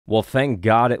Well, thank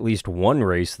God at least one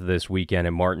race this weekend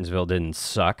in Martinsville didn't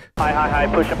suck. High,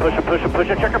 push it,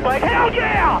 checker flag, hell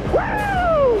yeah!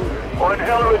 Woo! One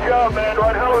hell of a job, man,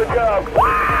 one hell of a job. Woo!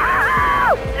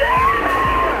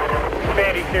 Yeah!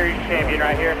 Xfinity Series champion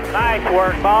right here. Nice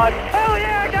work, boss. Hell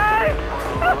yeah, guys!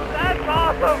 That's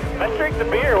awesome. Let's drink the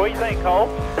beer. What do you think, Cole?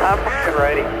 I'm fucking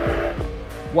ready.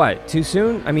 What, too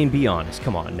soon? I mean, be honest,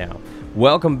 come on now.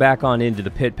 Welcome back on into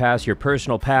the Pit Pass, your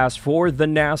personal pass for the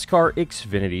NASCAR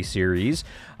Xfinity Series.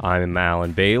 I'm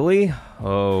Alan Bailey.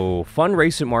 Oh, fun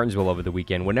race at Martinsville over the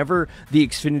weekend. Whenever the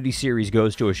Xfinity Series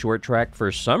goes to a short track,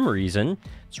 for some reason,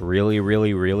 it's really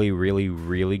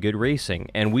good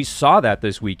racing. And we saw that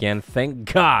this weekend,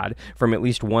 thank God, from at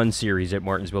least one series at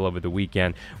Martinsville over the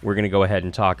weekend. We're going to go ahead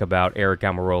and talk about Aric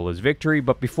Almirola's victory.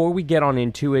 But before we get on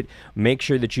into it, make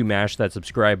sure that you mash that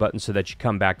subscribe button so that you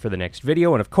come back for the next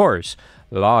video. And of course,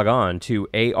 log on to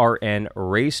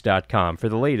arnrace.com for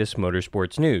the latest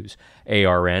motorsports news.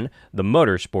 ARN, the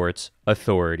Motorsports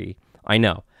Authority. I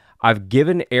know, I've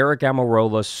given Aric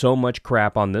Almirola so much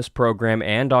crap on this program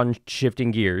and on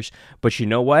Shifting Gears, but you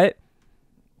know what?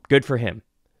 Good for him.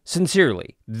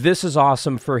 Sincerely, this is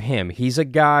awesome for him. He's a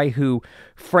guy who,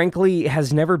 frankly,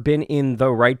 has never been in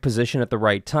the right position at the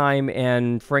right time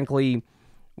and, frankly,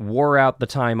 wore out the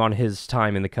time on his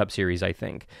time in the Cup Series, I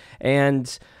think.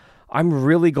 And I'm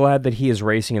really glad that he is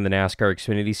racing in the NASCAR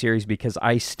Xfinity Series because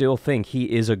I still think he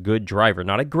is a good driver.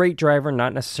 Not a great driver,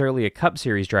 not necessarily a Cup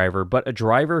Series driver, but a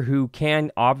driver who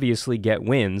can obviously get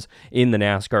wins in the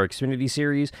NASCAR Xfinity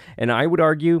Series, and I would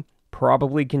argue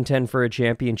probably contend for a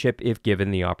championship if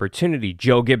given the opportunity.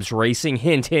 Joe Gibbs Racing,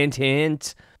 hint, hint,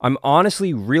 hint. I'm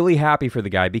honestly really happy for the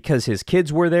guy because his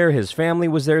kids were there, his family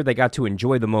was there, they got to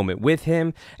enjoy the moment with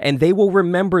him, and they will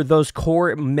remember those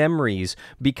core memories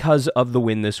because of the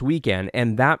win this weekend,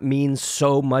 and that means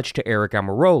so much to Aric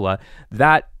Almirola.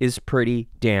 That is pretty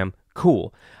damn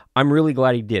cool. I'm really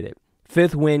glad he did it.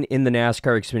 Fifth win in the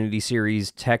NASCAR Xfinity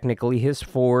Series, technically his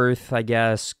fourth, I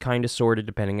guess, kind of sorted,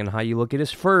 depending on how you look at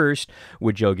his first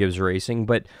with Joe Gibbs Racing,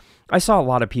 but I saw a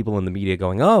lot of people in the media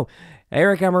going, oh,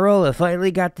 Aric Almirola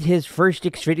finally got his first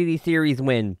Xfinity Series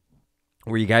win.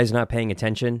 Were you guys not paying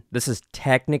attention? This is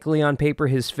technically on paper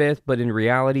his fifth, but in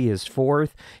reality his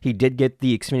fourth. He did get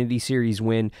the Xfinity Series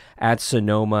win at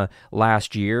Sonoma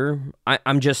last year.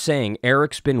 I'm just saying,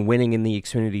 Aric's been winning in the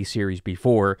Xfinity Series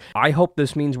before. I hope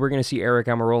this means we're going to see Aric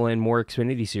Almirola in more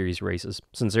Xfinity Series races,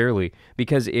 sincerely,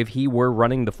 because if he were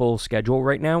running the full schedule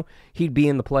right now, he'd be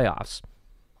in the playoffs.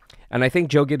 And I think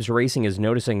Joe Gibbs Racing is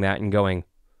noticing that and going,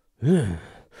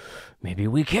 maybe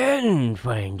we can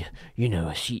find,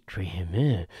 a seat for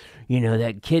him.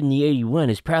 That kid in the 81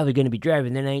 is probably going to be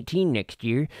driving the 19 next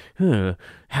year.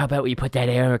 How about we put that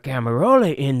Aric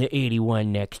Almirola in the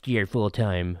 81 next year full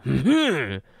time?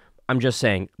 I'm just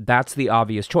saying, that's the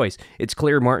obvious choice. It's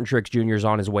clear Martin Truex Jr. is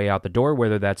on his way out the door,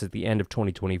 whether that's at the end of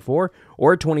 2024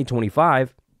 or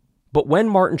 2025. But when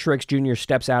Martin Truex Jr.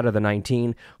 steps out of the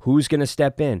 19, who's going to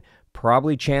step in?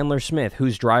 Probably Chandler Smith,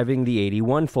 who's driving the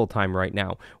 81 full-time right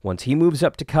now. Once he moves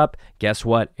up to Cup, guess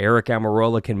what? Aric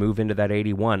Almirola can move into that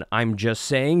 81. I'm just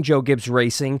saying, Joe Gibbs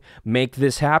Racing, make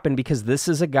this happen because this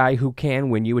is a guy who can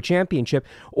win you a championship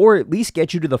or at least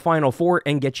get you to the Final Four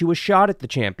and get you a shot at the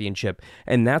championship.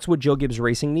 And that's what Joe Gibbs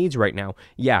Racing needs right now.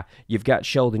 Yeah, you've got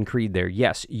Sheldon Creed there.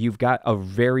 Yes, you've got a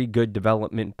very good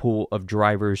development pool of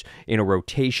drivers in a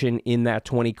rotation in that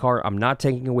 20 car. I'm not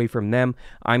taking away from them.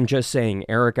 I'm just saying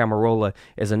Aric Almirola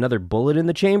is another bullet in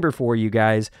the chamber for you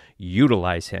guys.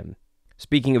 Utilize him.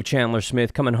 Speaking of Chandler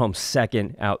Smith, coming home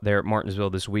second out there at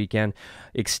Martinsville this weekend,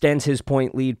 extends his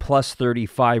point lead, plus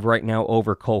 35 right now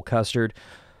over Cole Custer.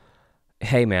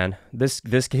 Hey, man, this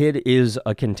kid is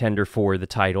a contender for the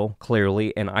title,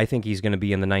 clearly, and I think he's going to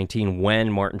be in the 19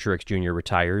 when Martin Truex Jr.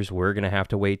 retires. We're going to have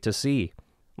to wait to see.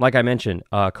 Like I mentioned,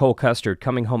 Cole Custer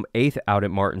coming home 8th out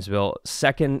at Martinsville,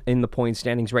 second in the point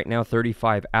standings right now,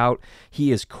 35 out.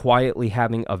 He is quietly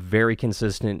having a very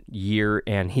consistent year,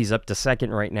 and he's up to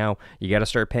second right now. You got to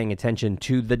start paying attention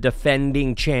to the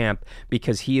defending champ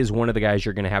because he is one of the guys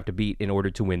you're going to have to beat in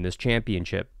order to win this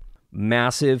championship.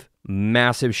 Massive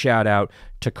shout out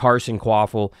to Carson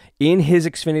Quaffle in his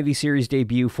Xfinity Series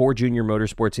debut for Junior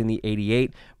Motorsports in the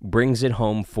 88, brings it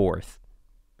home 4th.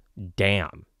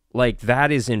 Damn. Like,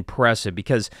 that is impressive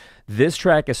because this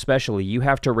track especially, you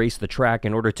have to race the track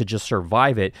in order to just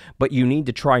survive it, but you need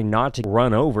to try not to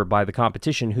run over by the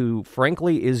competition who,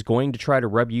 frankly, is going to try to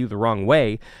rub you the wrong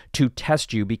way to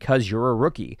test you because you're a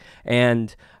rookie.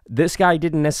 And this guy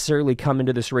didn't necessarily come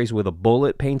into this race with a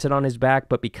bullet painted on his back,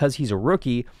 but because he's a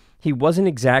rookie, he wasn't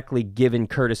exactly given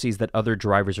courtesies that other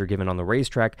drivers are given on the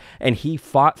racetrack, and he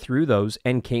fought through those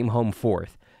and came home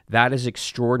 4th. That is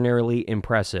extraordinarily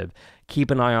impressive. Keep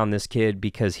an eye on this kid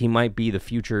because he might be the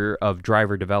future of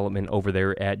driver development over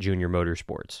there at Junior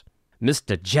Motorsports.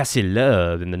 Mr. Jesse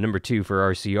Love in the number 2 for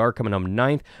RCR coming up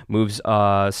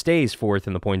 9th, stays 4th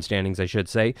in the point standings, I should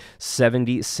say.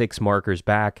 76 markers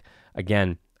back.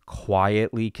 Again,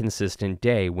 quietly consistent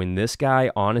day. When this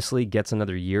guy honestly gets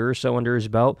another year or so under his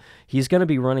belt, he's going to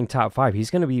be running top 5.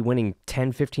 He's going to be winning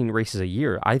 10, 15 races a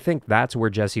year. I think that's where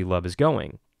Jesse Love is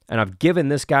going. And I've given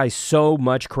this guy so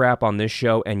much crap on this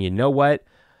show, and you know what?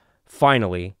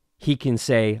 Finally, he can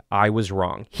say, I was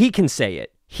wrong. He can say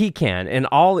it. He can, and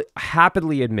I'll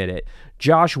happily admit it.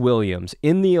 Josh Williams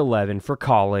in the 11 for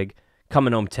Colleague,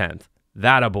 coming home 10th.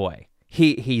 That a boy.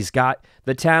 He's got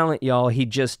the talent, y'all. He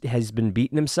just has been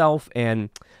beating himself, and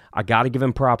I got to give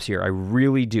him props here. I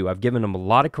really do. I've given him a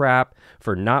lot of crap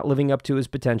for not living up to his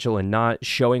potential and not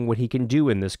showing what he can do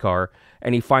in this car,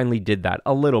 and he finally did that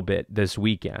a little bit this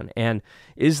weekend. And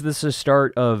is this a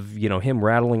start of, him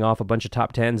rattling off a bunch of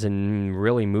top 10s and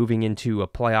really moving into a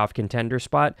playoff contender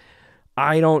spot?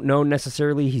 I don't know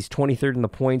necessarily. He's 23rd in the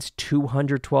points,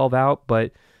 212 out,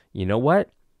 but you know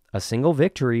what? A single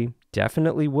victory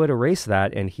definitely would erase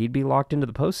that, and he'd be locked into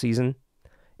the postseason.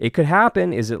 It could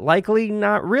happen. Is it likely?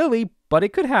 Not really, but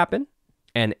it could happen.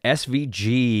 And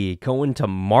SVG going to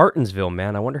Martinsville,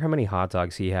 man. I wonder how many hot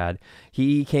dogs he had.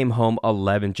 He came home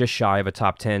 11th, just shy of a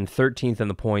top 10, 13th in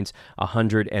the points,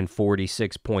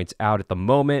 146 points out at the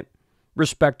moment.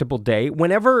 Respectable day.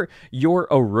 Whenever you're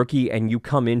a rookie and you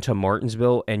come into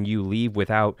Martinsville and you leave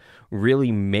without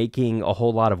really making a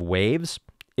whole lot of waves,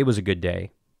 it was a good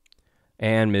day.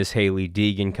 And Miss Haley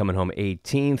Deegan coming home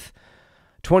 18th,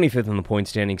 25th in the point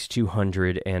standings,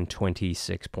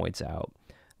 226 points out.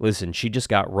 Listen, she just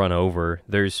got run over.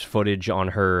 There's footage on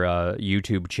her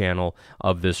YouTube channel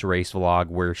of this race vlog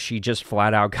where she just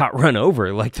flat out got run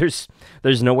over. Like, there's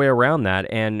no way around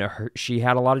that, and she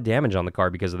had a lot of damage on the car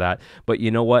because of that. But you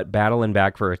know what? Battling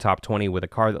back for a top 20 with a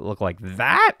car that looked like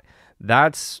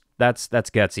that's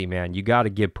gutsy, man. You got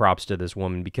to give props to this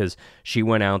woman because she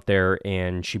went out there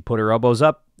and she put her elbows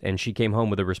up and she came home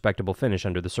with a respectable finish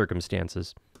under the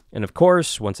circumstances. And of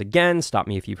course, once again, stop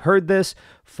me if you've heard this,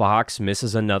 Fox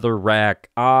misses another wreck.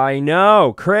 I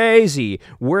know, crazy.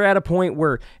 We're at a point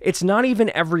where it's not even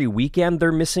every weekend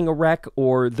they're missing a wreck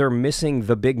or they're missing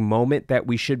the big moment that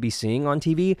we should be seeing on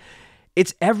TV.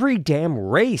 It's every damn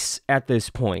race at this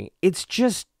point. It's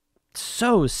just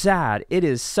so sad. It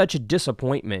is such a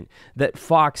disappointment that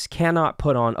Fox cannot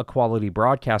put on a quality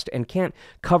broadcast and can't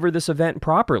cover this event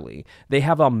properly. They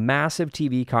have a massive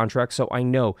TV contract, so I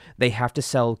know they have to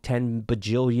sell 10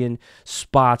 bajillion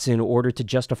spots in order to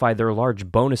justify their large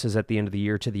bonuses at the end of the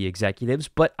year to the executives,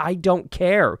 but I don't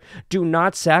care. Do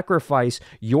not sacrifice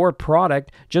your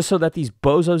product just so that these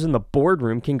bozos in the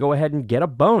boardroom can go ahead and get a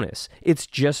bonus. It's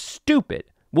just stupid.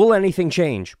 Will anything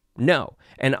change? No.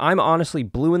 And I'm honestly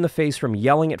blue in the face from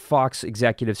yelling at Fox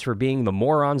executives for being the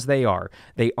morons they are.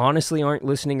 They honestly aren't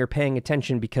listening or paying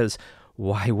attention because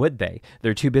why would they?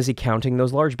 They're too busy counting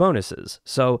those large bonuses.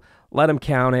 So let them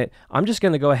count it. I'm just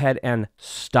going to go ahead and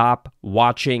stop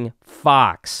watching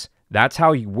Fox. That's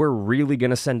how we're really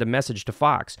going to send a message to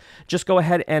Fox. Just go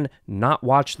ahead and not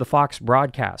watch the Fox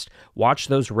broadcast. Watch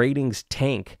those ratings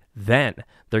tank. Then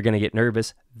they're going to get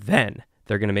nervous. Then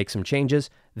they're going to make some changes.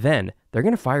 Then they're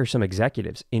going to fire some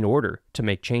executives in order to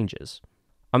make changes.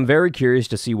 I'm very curious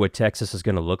to see what Texas is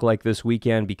going to look like this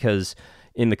weekend because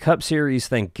in the Cup Series,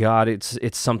 thank God,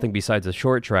 it's something besides a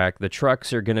short track. The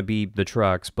trucks are going to be the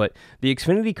trucks, but the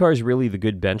Xfinity car is really the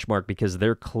good benchmark because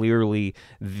they're clearly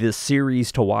the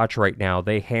series to watch right now.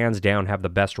 They hands down have the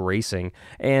best racing,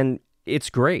 and it's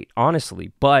great,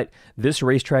 honestly. But this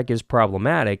racetrack is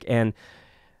problematic, and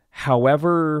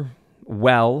however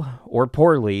well or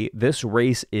poorly this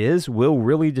race will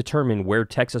really determine where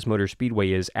Texas Motor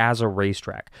Speedway is as a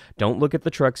racetrack. Don't look at the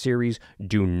Truck Series.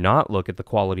 Do not look at the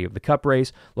quality of the Cup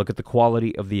race. Look at the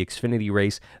quality of the Xfinity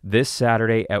race this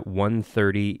Saturday at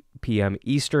 1:30 p.m.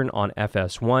 Eastern on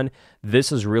FS1.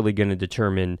 This is really going to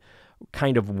determine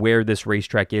kind of where this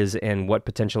racetrack is and what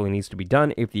potentially needs to be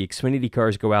done. If the Xfinity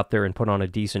cars go out there and put on a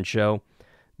decent show,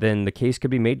 then the case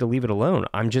could be made to leave it alone.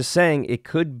 I'm just saying it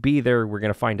could be there. We're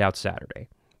going to find out Saturday.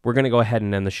 We're going to go ahead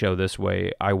and end the show this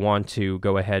way. I want to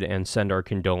go ahead and send our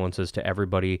condolences to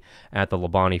everybody at the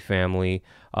Labonte family.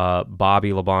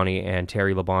 Bobby Labonte and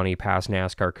Terry Labonte, past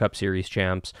NASCAR Cup Series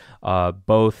champs,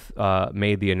 both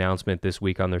made the announcement this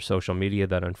week on their social media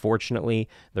that unfortunately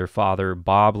their father,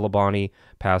 Bob Labonte,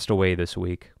 passed away this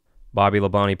week. Bobby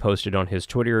Labonte posted on his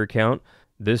Twitter account,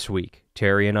 "This week,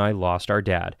 Terry and I lost our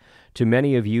dad. To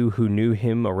many of you who knew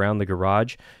him around the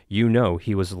garage, you know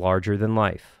he was larger than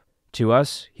life. To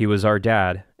us, he was our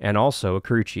dad and also a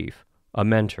crew chief, a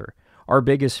mentor, our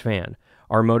biggest fan,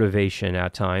 our motivation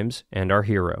at times, and our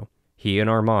hero. He and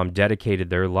our mom dedicated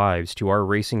their lives to our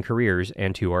racing careers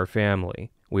and to our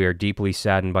family. We are deeply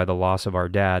saddened by the loss of our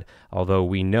dad, although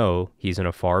we know he's in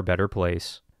a far better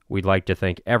place. We'd like to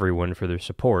thank everyone for their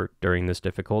support during this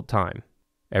difficult time.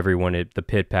 Everyone at the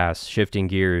Pit Pass, Shifting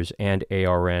Gears, and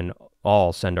ARN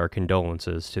all send our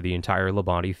condolences to the entire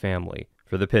Labonte family.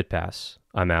 For the Pit Pass,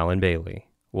 I'm Alan Bailey.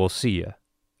 We'll see you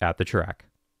at the track.